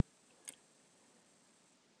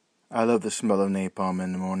I love the smell of napalm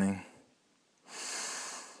in the morning.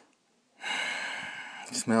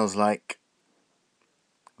 It smells like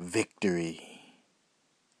victory.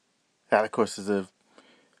 That, of course, is a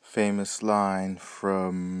famous line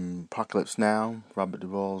from Apocalypse Now, Robert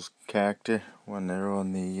Duvall's character, when they're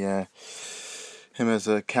on him as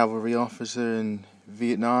a cavalry officer in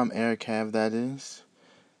Vietnam, Air Cav that is.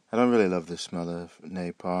 I don't really love the smell of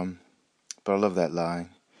napalm, but I love that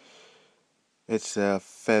line. It's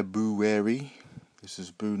February. This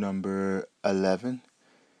is brew number 11.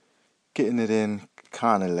 Getting it in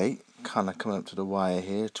kind of late, kind of coming up to the wire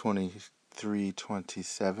here,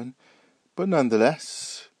 23:27. But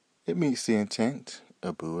nonetheless, it meets the intent,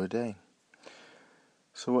 a brew a day.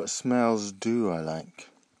 So what smells do I like?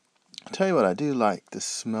 I'll tell you what, I do like the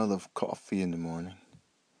smell of coffee in the morning,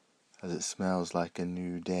 as it smells like a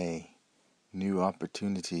new day, new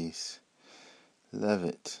opportunities. Love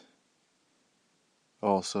it.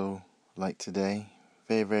 Also, like today,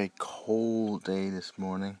 very, very cold day this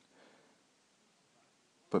morning,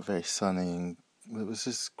 but very sunny, and it was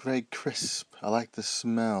just very crisp. I like the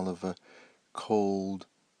smell of a cold,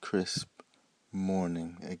 crisp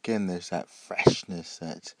morning. Again, there's that freshness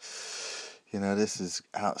that, this is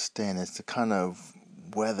outstanding. It's the kind of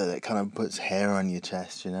weather that kind of puts hair on your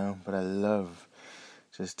chest, but I love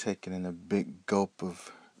just taking in a big gulp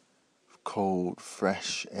of cold,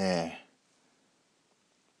 fresh air.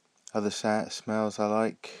 Other smells I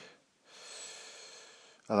like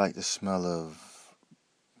the smell of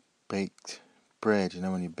baked bread,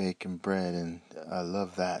 when you're baking bread, and I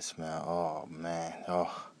love that smell. Oh man,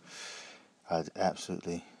 I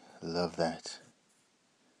absolutely love that.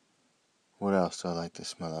 What else do I like the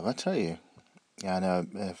smell of? I tell you, I know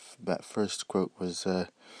if that first quote was a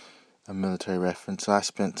military reference. I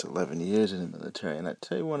spent 11 years in the military, and I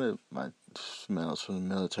tell you, one of my smells from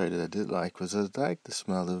the military that I did like was I liked the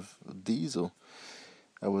smell of diesel.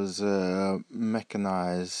 I was a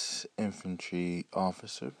mechanized infantry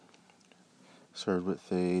officer, served with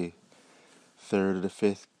the 3rd of the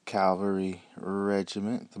 5th Cavalry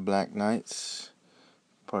Regiment, the Black Knights,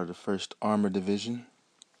 part of the 1st Armored Division.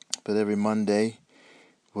 But every Monday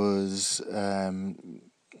was,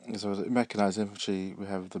 as I was mechanized infantry, we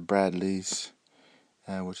have the Bradleys,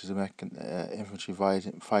 which is a infantry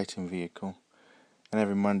fighting vehicle. And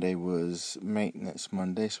every Monday was maintenance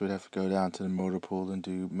Monday, so we'd have to go down to the motor pool and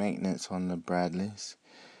do maintenance on the Bradleys.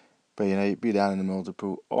 But you'd be down in the motor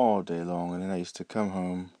pool all day long, and then I used to come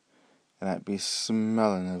home and I'd be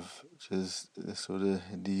smelling of just the sort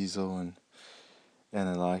of diesel and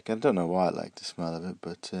the like. I don't know why I like the smell of it,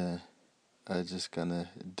 but I just kind of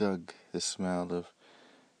dug the smell of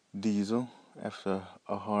diesel after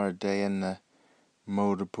a hard day in the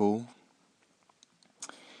motor pool.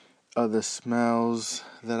 Other smells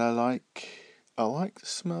that I like the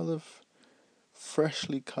smell of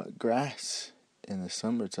freshly cut grass in the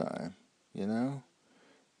summertime, You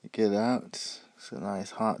get out, it's a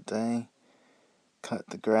nice hot day, cut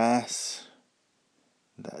the grass,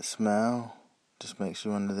 that smell just makes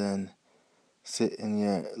you want to then sit in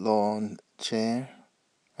your lawn chair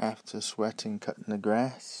after sweating cutting the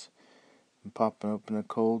grass and popping open a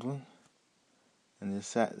cold one, and just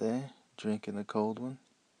sat there drinking a cold one.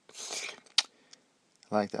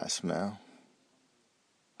 I like that smell.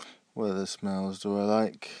 What other smells do I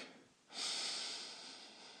like?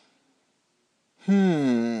 I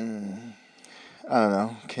don't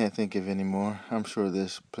know. Can't think of any more. I'm sure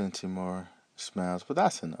there's plenty more smells, but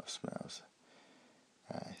that's enough smells.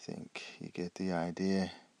 I think you get the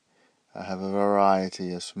idea. I have a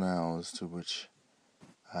variety of smells to which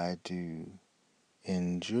I do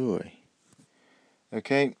enjoy.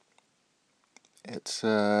 Okay, it's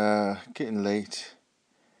getting late.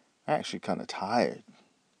 I'm actually kind of tired.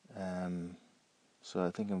 So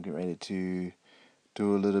I think I'm getting ready to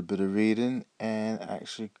do a little bit of reading and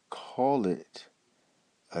actually call it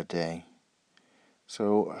a day.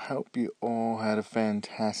 So I hope you all had a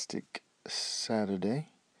fantastic Saturday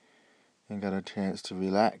and got a chance to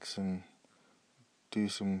relax and do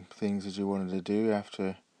some things that you wanted to do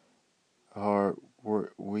after a hard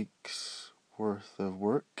week's worth of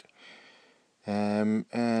work. And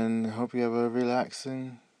hope you have a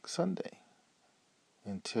relaxing Sunday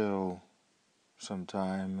until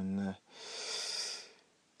sometime in the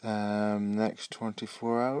next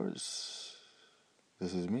 24 hours.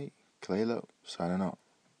 This is me, Clay Lowe, signing off.